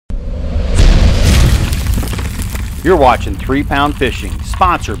You're watching 3 Pound Fishing,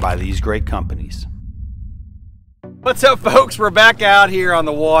 sponsored by these great companies. What's up, folks? We're back out here on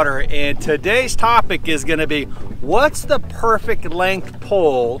the water, and today's topic is going to be what's the perfect length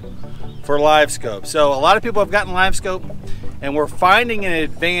pole for LiveScope. So a lot of people have gotten LiveScope, and we're finding an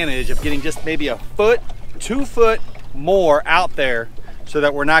advantage of getting just maybe a foot, 2 foot more out there so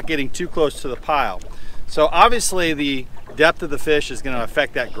that we're not getting too close to the pile. So obviously the depth of the fish is going to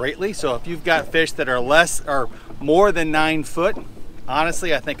affect that greatly. So if you've got fish that are less or more than 9 foot,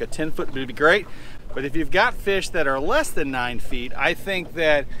 honestly, I think a 10 foot would be great. But if you've got fish that are less than 9 feet, I think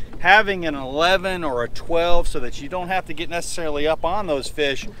that having an 11 or a 12 so that you don't have to get necessarily up on those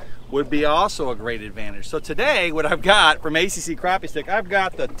fish would be also a great advantage. So today, what I've got from ACC Crappie Stick, I've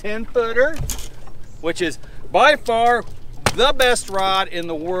got the 10 footer, which is by far the best rod in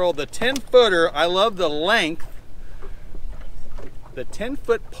the world. The 10 footer, I love the length. The 10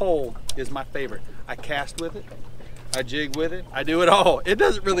 foot pole is my favorite. I cast with it, I jig with it, I do it all. It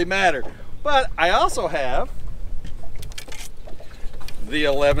doesn't really matter. But I also have the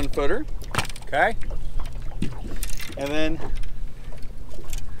 11 footer, okay? And then,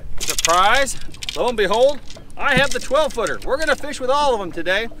 surprise, lo and behold, I have the 12 footer. We're gonna fish with all of them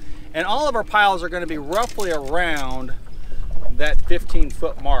today, and all of our piles are gonna be roughly around that 15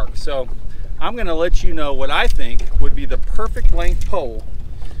 foot mark. So I'm gonna let you know what I think would be the perfect length pole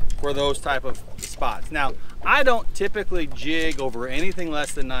for those type of spots. Now, I don't typically jig over anything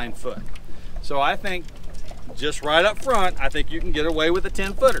less than 9 foot. So I think just right up front, I think you can get away with a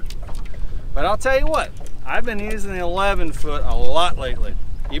 10 footer. But I'll tell you what, I've been using the 11 foot a lot lately.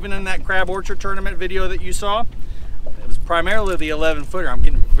 Even in that crab orchard tournament video that you saw, it was primarily the 11 footer. I'm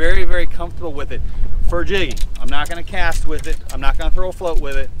getting very, very comfortable with it for jigging. I'm not gonna cast with it. I'm not gonna throw a float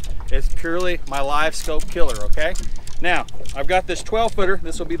with it. It's purely my LiveScope killer, okay? Now, I've got this 12 footer.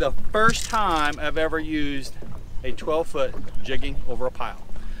 This will be the first time I've ever used a 12 foot jigging over a pile.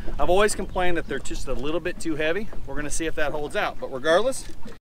 I've always complained that they're just a little bit too heavy. We're gonna see if that holds out, but regardless.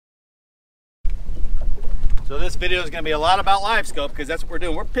 So this video is gonna be a lot about LiveScope because that's what we're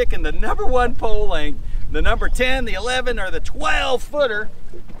doing. We're picking the #1 pole length, the number 10, the 11, or the 12 footer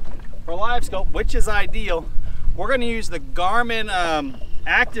for LiveScope, which is ideal. We're gonna use the Garmin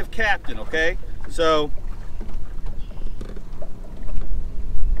Active Captain, okay? So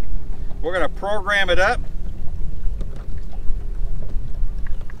we're gonna program it up.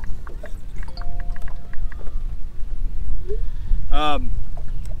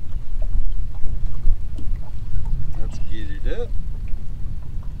 Let's get it up.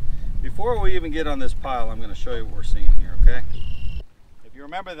 Before we even get on this pile, I'm gonna show you what we're seeing here, okay? If you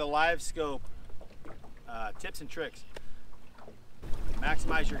remember the LiveScope tips and tricks,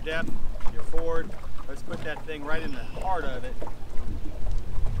 maximize your depth, your forward. Let's put that thing right in the heart of it.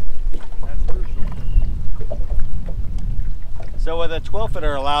 That's crucial. So what a 12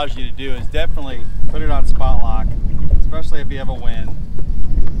 footer allows you to do is definitely put it on spot lock, especially if you have a wind.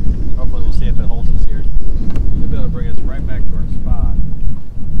 Hopefully we'll see if it holds us here. We'll be able to bring us right back to our spot.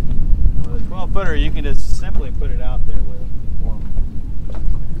 And with a 12 footer, you can just simply put it out there with it.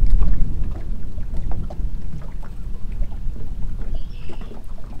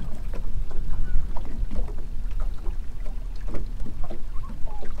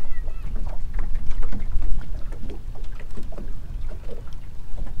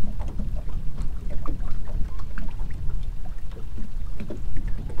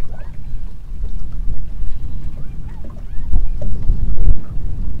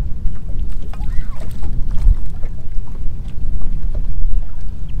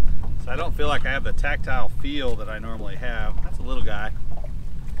 I don't feel like I have the tactile feel that I normally have. That's a little guy.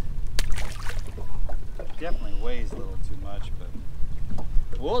 Definitely weighs a little too much, but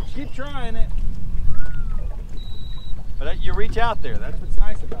we'll keep trying it. But you reach out there, that's what's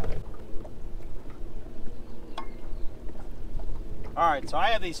nice about it. All right, so I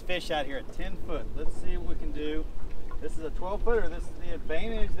have these fish out here at 10 foot. Let's see what we can do. This is a 12 footer. This is the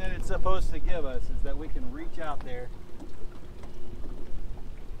advantage that it's supposed to give us, is that we can reach out there.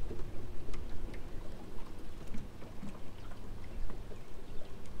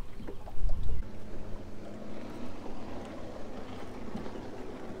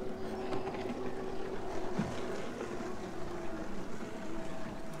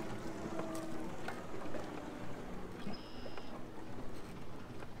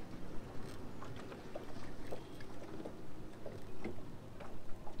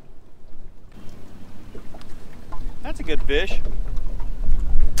 That's a good fish.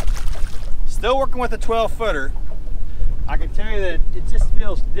 Still working with a 12 footer. I can tell you that it just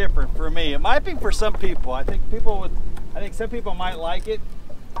feels different for me. It might be for some people. I think some people might like it.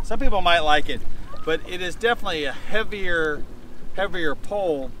 Some people might like it. but it is definitely a heavier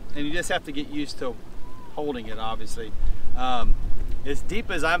pole, and you just have to get used to holding it, obviously. As deep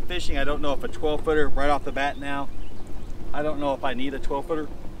as I'm fishing, I don't know if a 12-footer right off the bat now, I don't know if I need a 12-footer.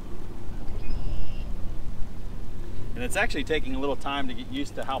 And it's actually taking a little time to get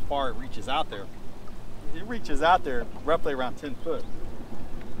used to how far it reaches out there. It reaches out there roughly around 10 foot.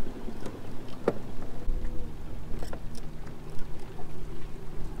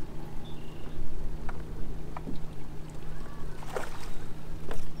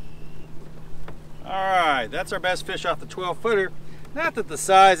 Alright, that's our best fish off the 12-footer. Not that the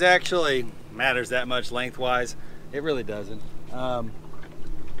size actually matters that much lengthwise. It really doesn't. To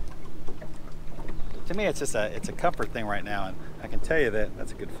me, it's just it's a comfort thing right now, and I can tell you that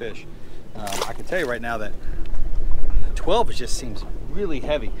that's a good fish. I can tell you right now that 12 just seems really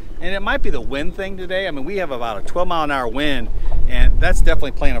heavy, and it might be the wind thing today. I mean, we have about a 12-mile-an-hour wind, and that's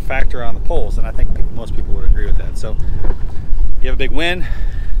definitely playing a factor on the poles, and I think most people would agree with that. So, you have a big wind.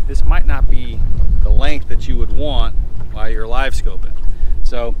 This might not be the length that you would want while you're live scoping.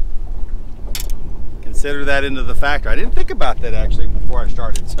 So consider that into the factor. I didn't think about that actually before I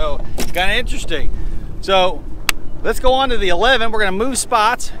started, so kind of interesting. So let's go on to the 11. We're going to move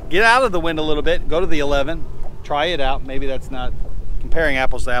spots, get out of the wind a little bit, go to the 11, try it out. Maybe that's not comparing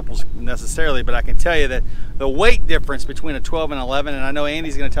apples to apples necessarily, but I can tell you that the weight difference between a 12 and 11, and I know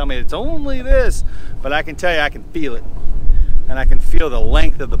Andy's going to tell me it's only this, but I can tell you I can feel it, and I can feel the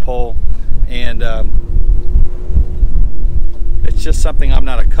length of the pole, and it's just something I'm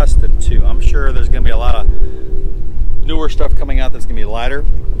not accustomed to. I'm sure there's going to be a lot of newer stuff coming out that's going to be lighter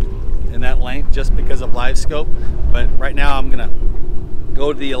in that length just because of LiveScope, but right now I'm going to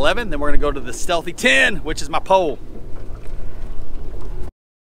go to the 11, then we're going to go to the Stealthy 10, which is my pole.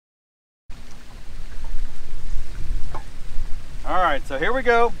 All right, so here we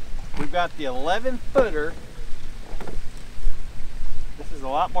go. We've got the 11-footer. This is a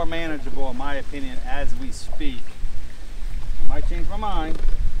lot more manageable in my opinion as we speak. I might change my mind.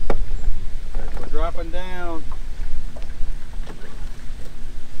 But we're dropping down.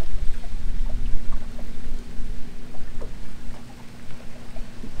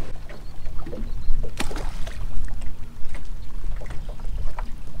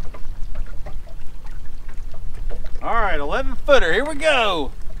 All right, 11-footer, here we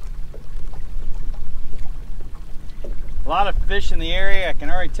go. A lot of fish in the area. I can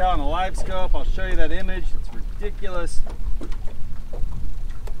already tell on the LiveScope. I'll show you that image. It's ridiculous.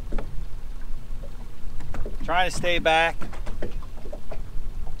 Trying to stay back.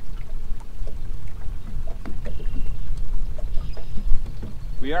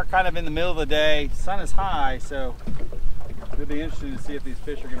 We are kind of in the middle of the day. Sun is high, so it'll be interesting to see if these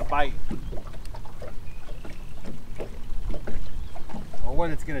fish are going to bite, or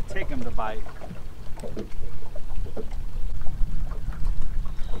what it's going to take them to bite.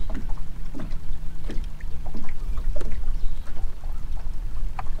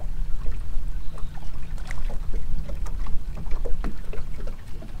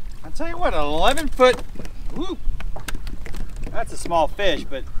 I'll tell you what, an 11-foot, whoop, that's a small fish,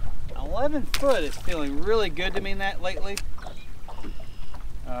 but 11-foot is feeling really good to me lately.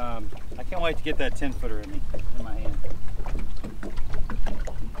 I can't wait to get that 10-footer in my hand.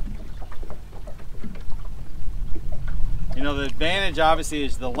 You know, the advantage obviously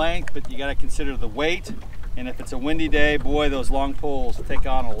is the length, but you got to consider the weight. And if it's a windy day, boy, those long poles take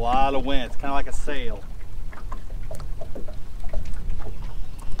on a lot of wind. It's kind of like a sail.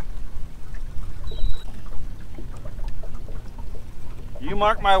 You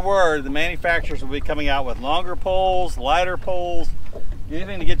mark my word, the manufacturers will be coming out with longer poles, lighter poles,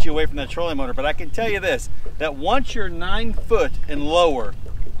 anything to get you away from that trolling motor. But I can tell you this, that once you're 9 foot and lower,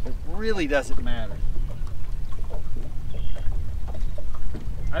 it really doesn't matter.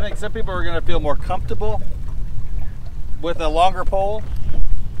 I think some people are going to feel more comfortable with a longer pole,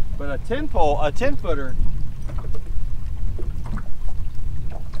 but a 10-footer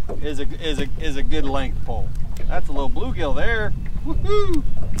is a good length pole. That's a little bluegill there. Woohoo!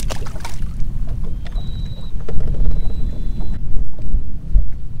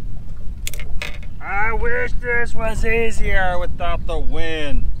 I wish this was easier without the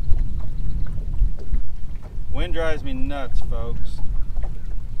wind. Wind drives me nuts, folks.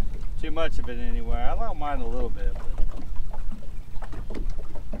 Too much of it anyway. I don't mind a little bit, but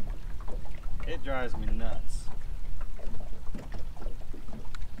it drives me nuts.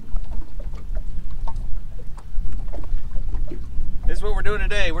 This is what we're doing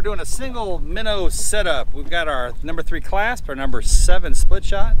today. We're doing a single minnow setup. We've got our number 3 clasp, our number 7 split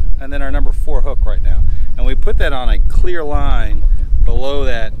shot, and then our number 4 hook right now. And we put that on a clear line below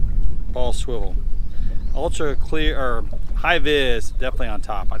that ball swivel. ultra clear or high vis definitely on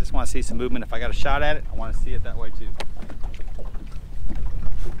top. I just want to see some movement. If I got a shot at it, I want to see it that way too.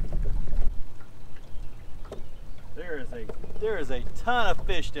 There is a ton of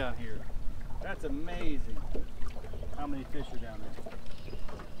fish down here. That's amazing how many fish are down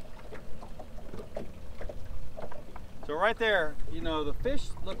there. So right there, you know, the fish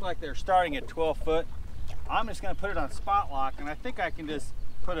look like they're starting at 12 foot. I'm just going to put it on spot lock, and I think I can just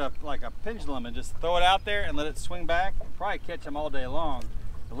put like a pendulum and just throw it out there and let it swing back. Probably catch them all day long.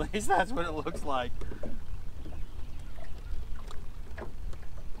 At least that's what it looks like.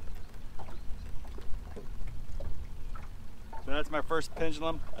 So that's my first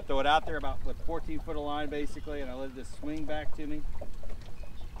pendulum. I throw it out there about with 14 foot of line basically, and I let it just swing back to me.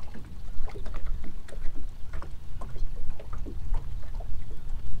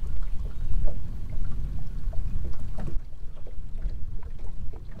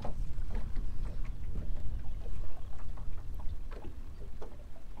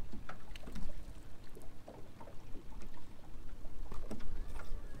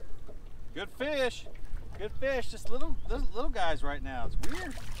 Good fish. Good fish, just little guys right now. It's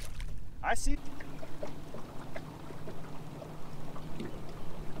weird. I see.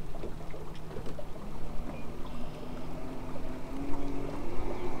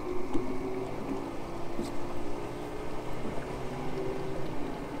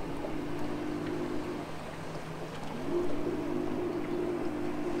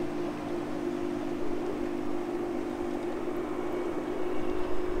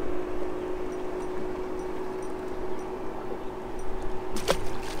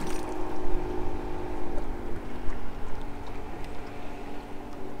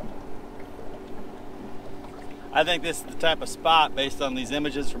 I think this is the type of spot, based on these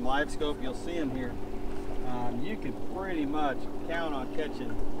images from LiveScope, you'll see them here. You can pretty much count on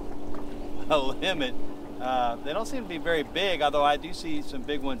catching a limit. They don't seem to be very big, although I do see some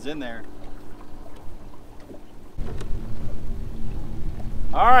big ones in there.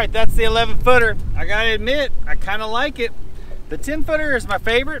 All right, that's the 11-footer. I gotta admit, I kind of like it. The 10-footer is my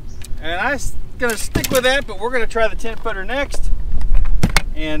favorite, and I'm gonna stick with that, but we're gonna try the 10-footer next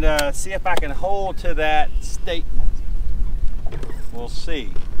and see if I can hold to that statement. We'll see.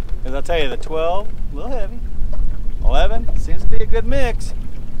 Because I'll tell you, the 12, a little heavy. 11 seems to be a good mix.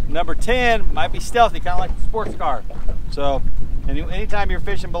 Number 10 might be stealthy, kind of like the sports car. So anytime you're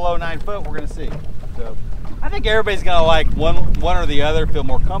fishing below 9 foot, we're going to see. So I think everybody's going to like one or the other, feel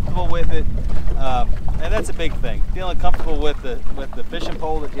more comfortable with it. And that's a big thing. Feeling comfortable with the fishing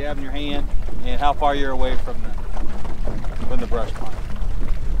pole that you have in your hand and how far you're away from the brush line.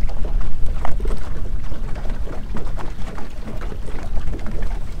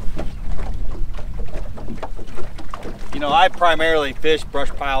 You know, I primarily fish brush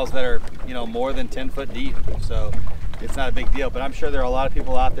piles that are, you know, more than 10 foot deep, so it's not a big deal. But I'm sure there are a lot of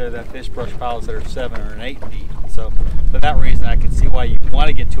people out there that fish brush piles that are 7 or 8 deep. So for that reason, I can see why you want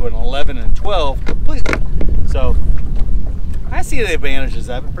to get to an 11 and 12 completely. So I see the advantages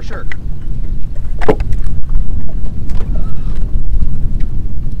of it for sure.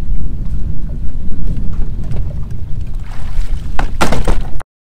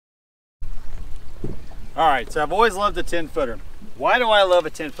 All right, so I've always loved a 10-footer. Why do I love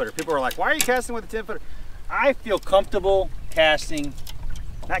a 10-footer? People are like, why are you casting with a 10-footer? I feel comfortable casting,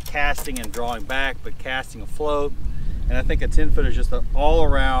 not casting and drawing back, but casting afloat. And I think a 10-footer is just an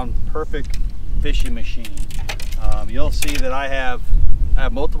all-around perfect fishing machine. You'll see that I have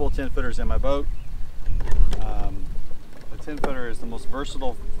multiple 10-footers in my boat. The 10-footer is the most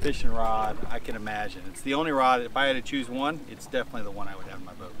versatile fishing rod I can imagine. It's the only rod, if I had to choose one, it's definitely the one I would have in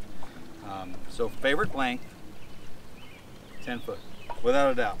my boat. So favorite length, 10 foot,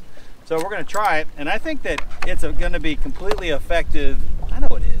 without a doubt. So we're going to try it, and I think that it's going to be completely effective. I know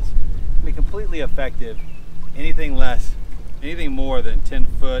it is. It's going to be completely effective. Anything more than 10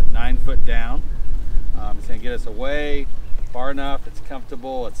 foot, 9 foot down. It's going to get us away far enough. It's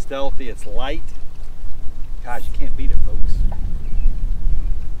comfortable. It's stealthy. It's light. Gosh, you can't beat it, folks.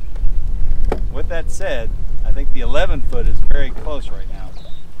 With that said, I think the 11 foot is very close right now.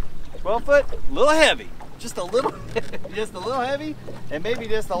 12 foot, a little heavy, just a little heavy, and maybe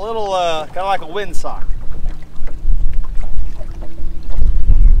just a little, kind of like a windsock.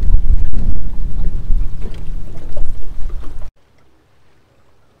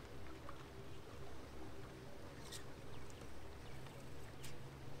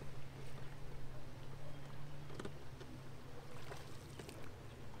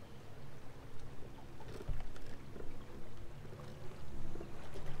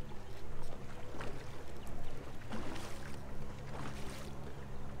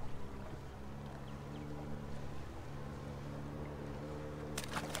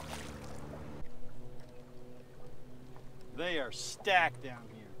 They are stacked down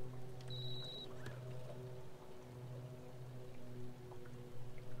here.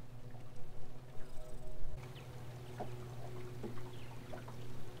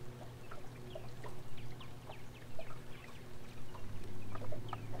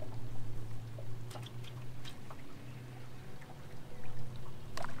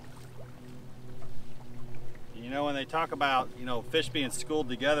 You know, when they talk about, you know, fish being schooled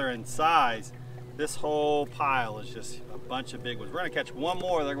together in size, this whole pile is just a bunch of big ones. We're gonna catch one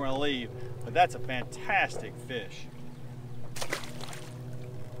more, they're gonna leave, but that's a fantastic fish.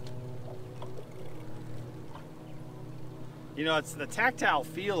 You know, it's the tactile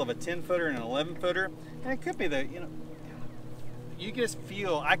feel of a 10-footer and an 11-footer, and it could be the, you know, you just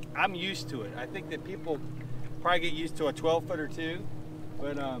feel, I'm used to it. I think that people probably get used to a 12-footer too,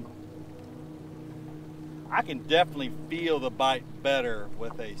 but I can definitely feel the bite better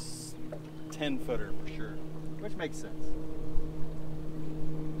with a 10-footer for sure, which makes sense.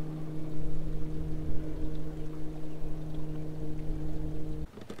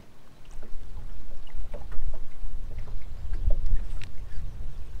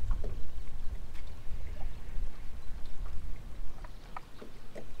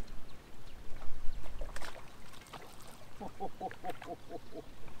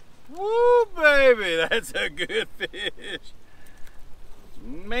 Woo, baby, that's a good fish.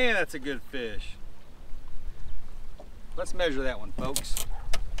 Man, that's a good fish. Let's measure that one, folks.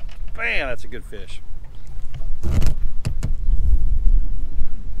 Bam, that's a good fish.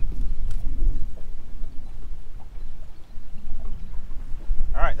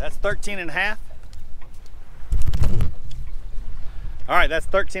 All right, that's 13 and a half. All right, that's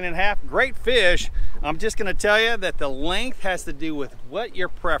 13 and a half. Great fish. I'm just gonna tell you that the length has to do with what your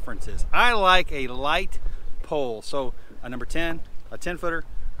preference is. I like a light pole. So a number 10, a 10-footer,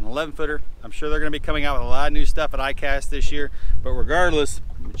 an 11-footer. I'm sure they're gonna be coming out with a lot of new stuff at ICAST this year. But regardless,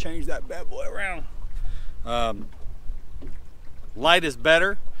 I'm gonna change that bad boy around. Light is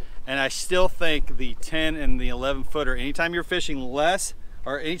better. And I still think the 10 and the 11-footer, anytime you're fishing less,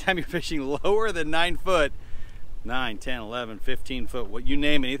 or anytime you're fishing lower than 9 foot, 9, 10, 11, 15 foot, what you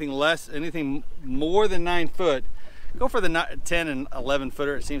name it, anything less, anything more than 9 foot, go for the 10 and 11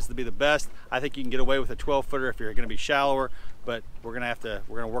 footer. It seems to be the best. I think you can get away with a 12 footer if you're going to be shallower, but we're going to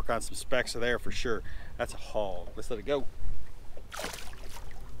work on some specs there for sure. That's a haul. Let's let it go.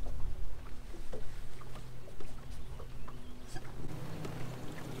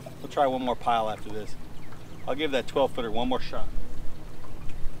 We'll try one more pile after this. I'll give that 12 footer one more shot.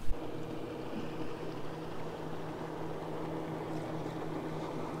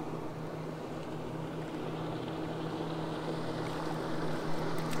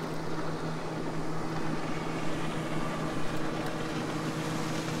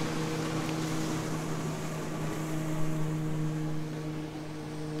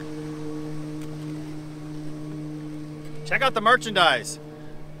 Check out the merchandise,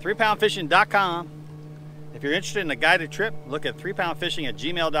 3poundfishing.com. If you're interested in a guided trip, look at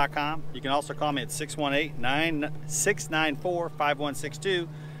 3poundfishing@gmail.com. You can also call me at 618-694-5162.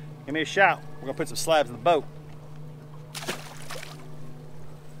 Give me a shout. We're gonna put some slabs in the boat.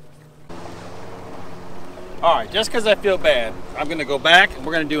 All right, just because I feel bad, I'm gonna go back and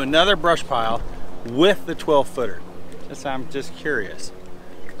we're gonna do another brush pile with the 12-footer. I'm just curious.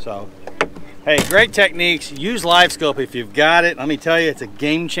 So, hey, great techniques. Use LiveScope if you've got it. Let me tell you, it's a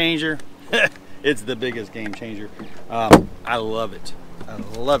game changer. It's the biggest game changer. I love it. I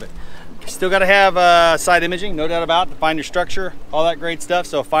love it. Still got to have side imaging, no doubt about it, to find your structure, all that great stuff.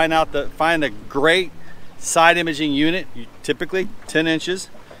 So find a great side imaging unit. Typically 10 inches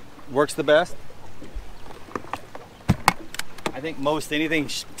works the best. I think most anything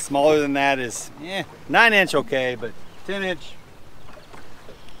smaller than that is 9 inch okay, but 10 inch.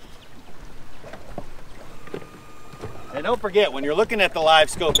 And don't forget, when you're looking at the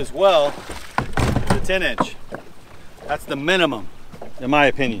LiveScope as well, the 10 inch. That's the minimum, in my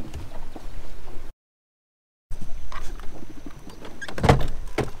opinion.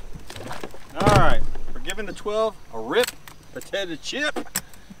 All right, we're giving the 12 a rip, potato chip. I'm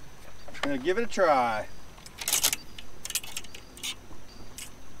gonna give it a try.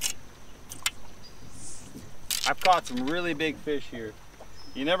 I've caught some really big fish here.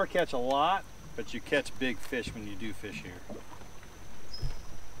 You never catch a lot, but you catch big fish when you do fish here.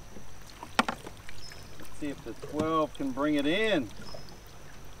 Let's see if the 12 can bring it in.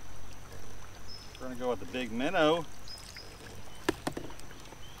 We're gonna go with the big minnow.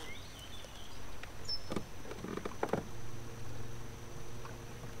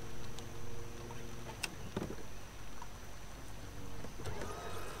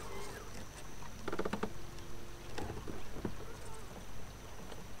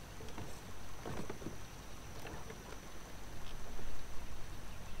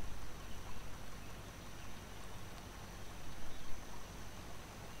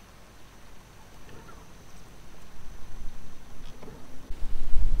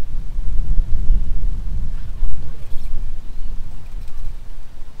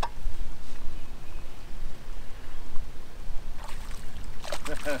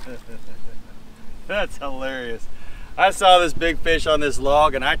 That's hilarious. I saw this big fish on this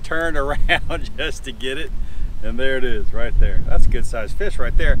log and I turned around just to get it, and there it is right there. That's a good sized fish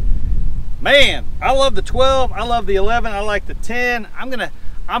right there. Man, I love the 12, I love the 11, I like the 10. I'm gonna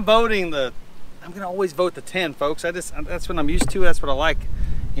always vote the 10, folks. That's what I'm used to, that's what I like.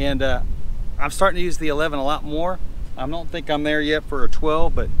 And I'm starting to use the 11 a lot more. I don't think I'm there yet for a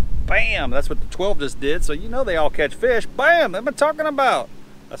 12, but bam, that's what the 12 just did. So you know they all catch fish. Bam, that's what I'm talking about.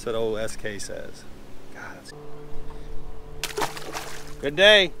 That's what old SK says. God, that's good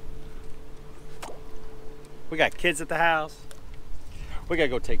day. We got kids at the house. We gotta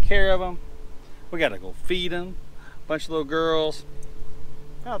go take care of them. We gotta go feed them. Bunch of little girls,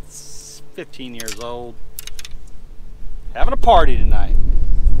 about 15 years old, having a party tonight.